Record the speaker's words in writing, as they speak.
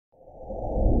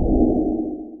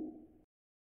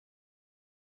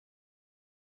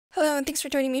Hello and thanks for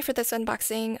joining me for this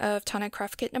unboxing of Tonic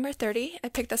Craft Kit number 30. I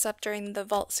picked this up during the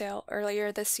vault sale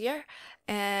earlier this year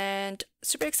and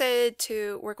super excited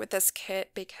to work with this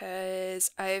kit because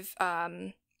I've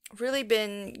really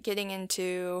been getting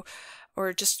into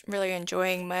or just really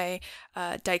enjoying my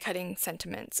die cutting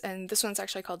sentiments, and this one's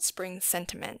actually called Spring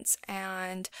Sentiments.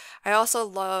 And I also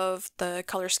love the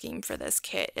color scheme for this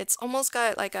kit. It's almost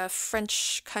got like a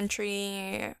French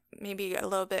country, maybe a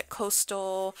little bit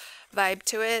coastal vibe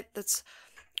to it. That's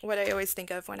what I always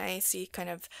think of when I see kind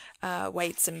of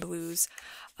whites and blues.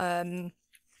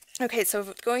 Okay,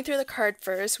 so going through the card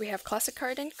first, we have Classic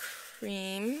Card in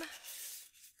cream.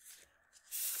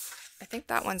 I think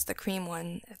that one's the cream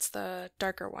one. It's the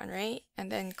darker one, right?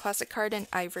 And then Classic Card in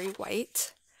ivory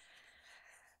white.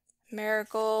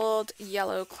 Marigold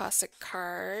yellow classic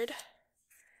card.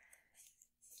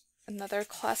 Another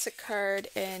classic card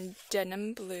in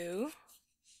denim blue.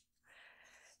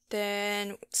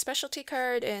 Then specialty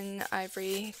card in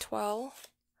ivory twirl.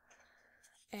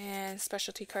 And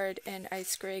specialty card in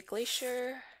ice gray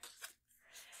glacier.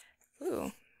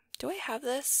 Ooh, do I have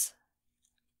this?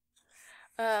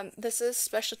 This is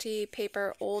specialty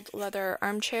paper old leather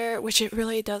armchair, which it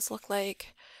really does look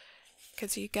like,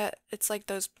 because it's like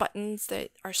those buttons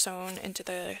that are sewn into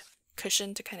the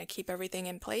cushion to kind of keep everything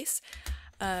in place.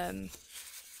 That's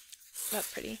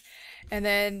pretty. And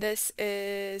then this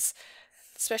is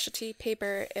specialty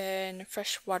paper in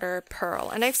freshwater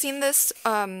pearl. And I've seen this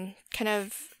kind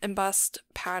of embossed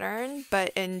pattern,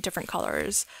 but in different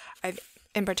colors.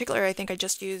 In particular, I think I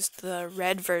just used the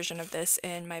red version of this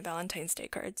in my Valentine's Day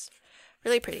cards.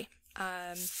 Really pretty.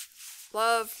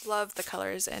 Love the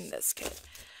colors in this kit.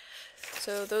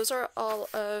 So those are all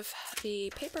of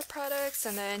the paper products,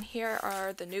 and then here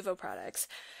are the Nuvo products.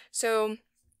 So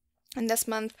in this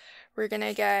month, we're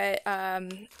gonna get a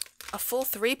full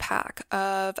 3-pack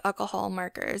of alcohol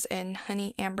markers in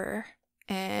honey amber.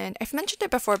 And I've mentioned it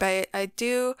before, but I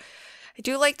do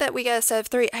like that we get a set of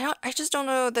 3. I just don't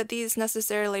know that these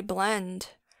necessarily blend.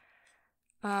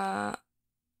 Does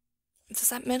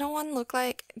that middle one look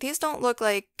like? These don't look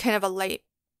like kind of a light,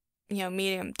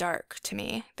 medium dark to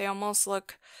me. They almost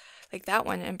look like that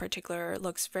one in particular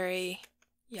looks very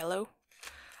yellow.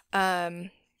 I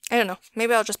don't know.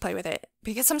 Maybe I'll just play with it,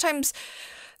 because sometimes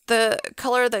the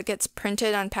color that gets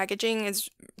printed on packaging is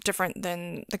different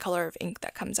than the color of ink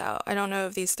that comes out. I don't know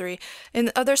if these 3, in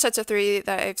the other sets of 3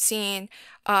 that I've seen,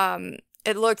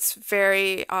 it looks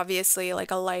very obviously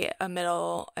like a light, a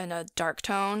middle, and a dark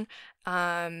tone.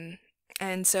 And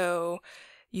so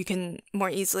you can more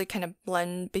easily kind of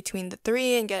blend between the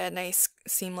 3 and get a nice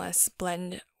seamless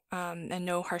blend, and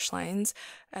no harsh lines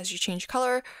as you change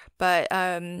color. But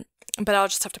I'll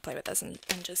just have to play with this and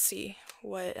just see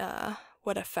what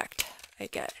effect I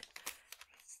get.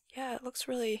 Yeah, it looks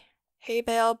really hay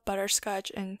bale, butterscotch,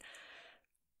 and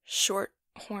short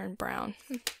horn brown.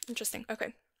 Interesting.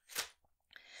 Okay.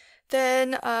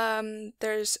 Then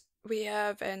we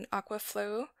have an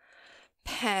Aquaflow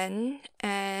pen,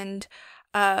 and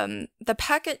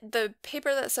the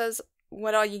paper that says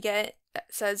what all you get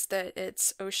says that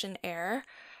it's ocean air,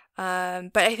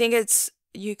 but I think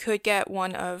you could get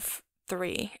one of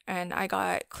 3, and I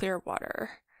got clear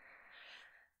water.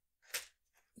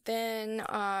 Then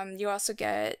you also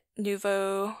get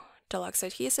Nuvo Deluxe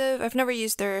Adhesive. I've never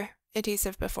used their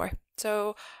adhesive before,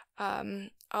 so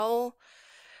I'll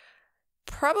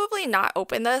probably not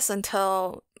open this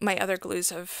until my other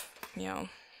glues have,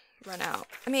 run out.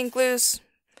 I mean, glues,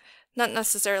 not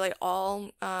necessarily all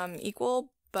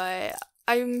equal, but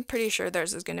I'm pretty sure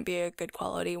theirs is going to be a good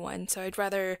quality one, so I'd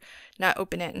rather not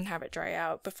open it and have it dry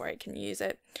out before I can use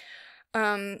it.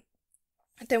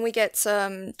 Then we get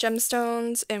some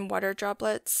gemstones in water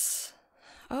droplets.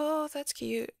 Oh, that's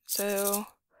cute. So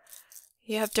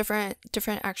you have different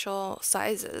actual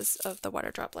sizes of the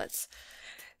water droplets.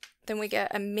 Then we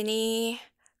get a mini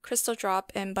crystal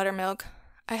drop in buttermilk.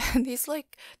 These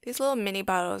little mini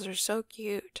bottles are so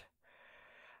cute.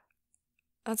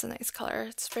 That's a nice color.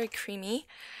 It's very creamy.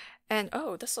 And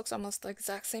oh, this looks almost the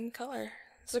exact same color.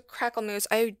 It's a crackle mousse.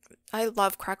 I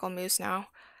love crackle mousse now.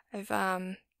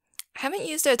 I haven't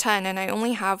used it a ton, and I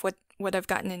only have what I've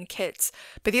gotten in kits.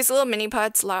 But these little mini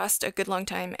pots last a good long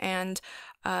time, and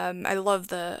I love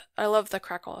the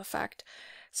crackle effect.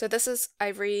 So this is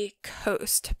Ivory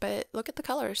Coast, but look at the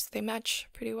colors. They match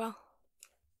pretty well.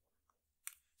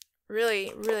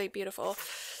 Really, really beautiful.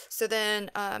 So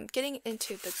then getting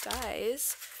into the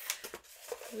dies,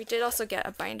 we did also get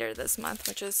a binder this month,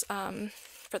 which is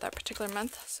for that particular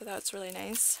month, so that's really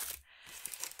nice.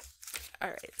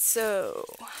 Alright, so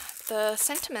the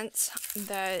sentiments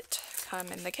that come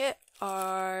in the kit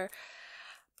are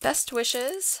Best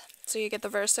Wishes, So you get the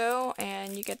verso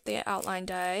and you get the outline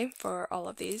die for all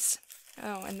of these.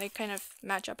 Oh, and they kind of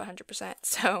match up 100%.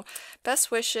 So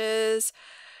best wishes,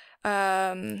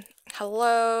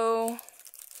 hello.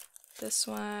 This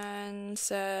one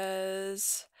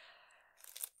says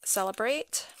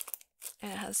celebrate,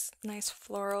 and it has nice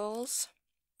florals.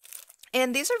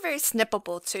 And these are very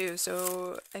snippable too,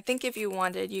 so I think if you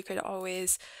wanted, you could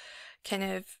always kind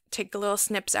of take little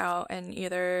snips out and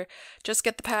either just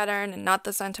get the pattern and not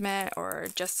the sentiment, or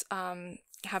just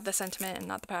have the sentiment and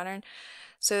not the pattern.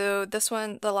 So this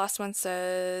one, the last one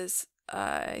says,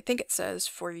 I think it says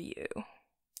for you.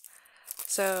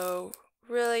 So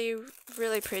really,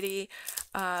 really pretty.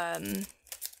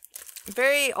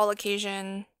 Very all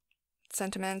occasion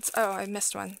sentiments. Oh, I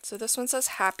missed one. So this one says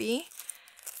happy.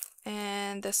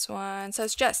 And this one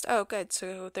says just. Oh, good.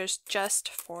 So there's just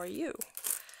for you.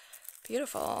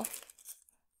 Beautiful.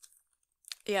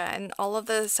 Yeah, and all of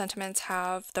the sentiments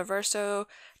have the verso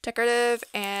decorative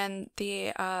and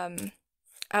the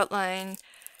outline,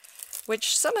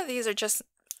 which some of these are just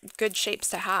good shapes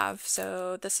to have.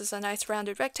 So this is a nice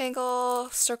rounded rectangle,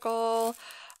 circle,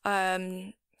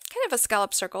 kind of a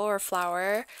scallop circle or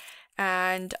flower,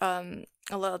 and a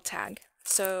little tag.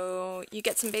 So you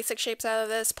get some basic shapes out of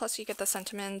this, plus you get the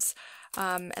sentiments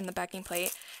and the backing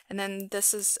plate. And then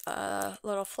this is a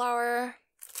little flower.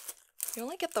 You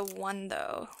only get the one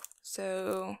though,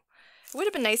 so it would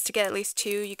have been nice to get at least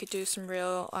two. You could do some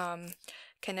real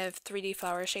kind of 3D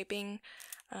flower shaping.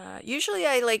 Usually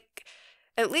I like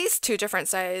at least 2 different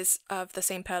sizes of the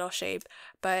same petal shape,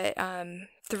 but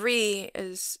 3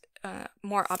 is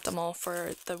more optimal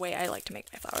for the way I like to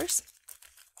make my flowers.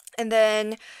 And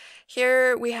then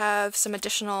here we have some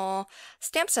additional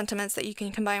stamp sentiments that you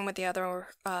can combine with the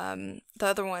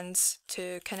other ones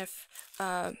to kind of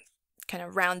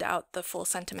round out the full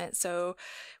sentiment. So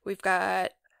we've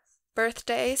got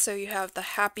birthday, so you have the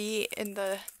happy in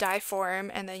the die form,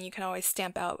 and then you can always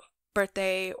stamp out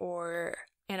birthday or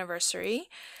anniversary.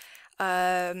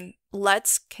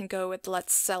 Let's can go with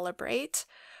let's celebrate.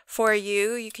 For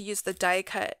you, you could use the die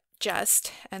cut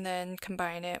just and then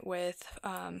combine it with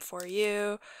for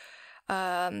you.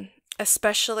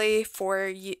 Especially for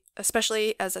you,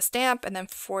 especially as a stamp, and then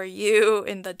for you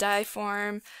in the die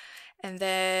form. And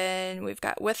then we've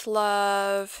got with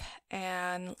love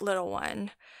and little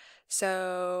one.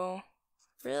 So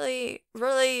really,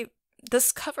 really,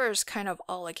 this covers kind of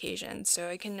all occasions. So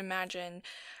I can imagine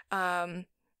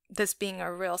this being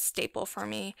a real staple for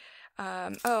me.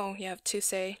 Oh, you have to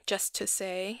say, just to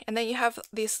say. And then you have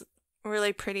these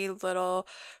really pretty little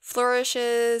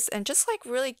flourishes and just like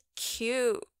really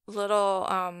cute little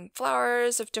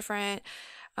flowers of different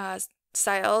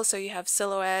styles. So you have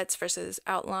silhouettes versus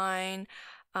outline,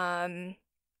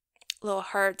 little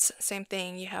hearts, same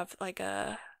thing. You have like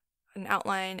an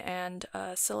outline and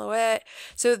a silhouette.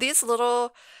 So these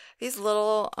little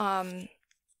kind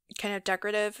of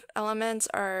decorative elements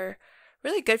are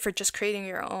really good for just creating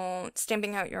your own,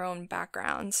 stamping out your own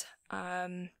backgrounds.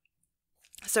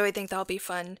 So I think that'll be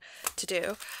fun to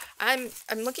do. I'm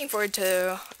looking forward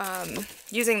to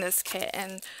using this kit,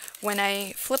 and when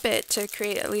I flip it to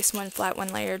create at least one flat,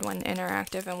 one layered, one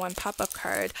interactive, and one pop-up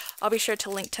card, I'll be sure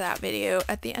to link to that video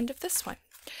at the end of this one.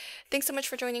 Thanks so much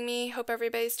for joining me. Hope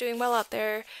everybody's doing well out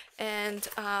there, and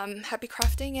happy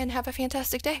crafting and have a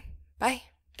fantastic day. Bye.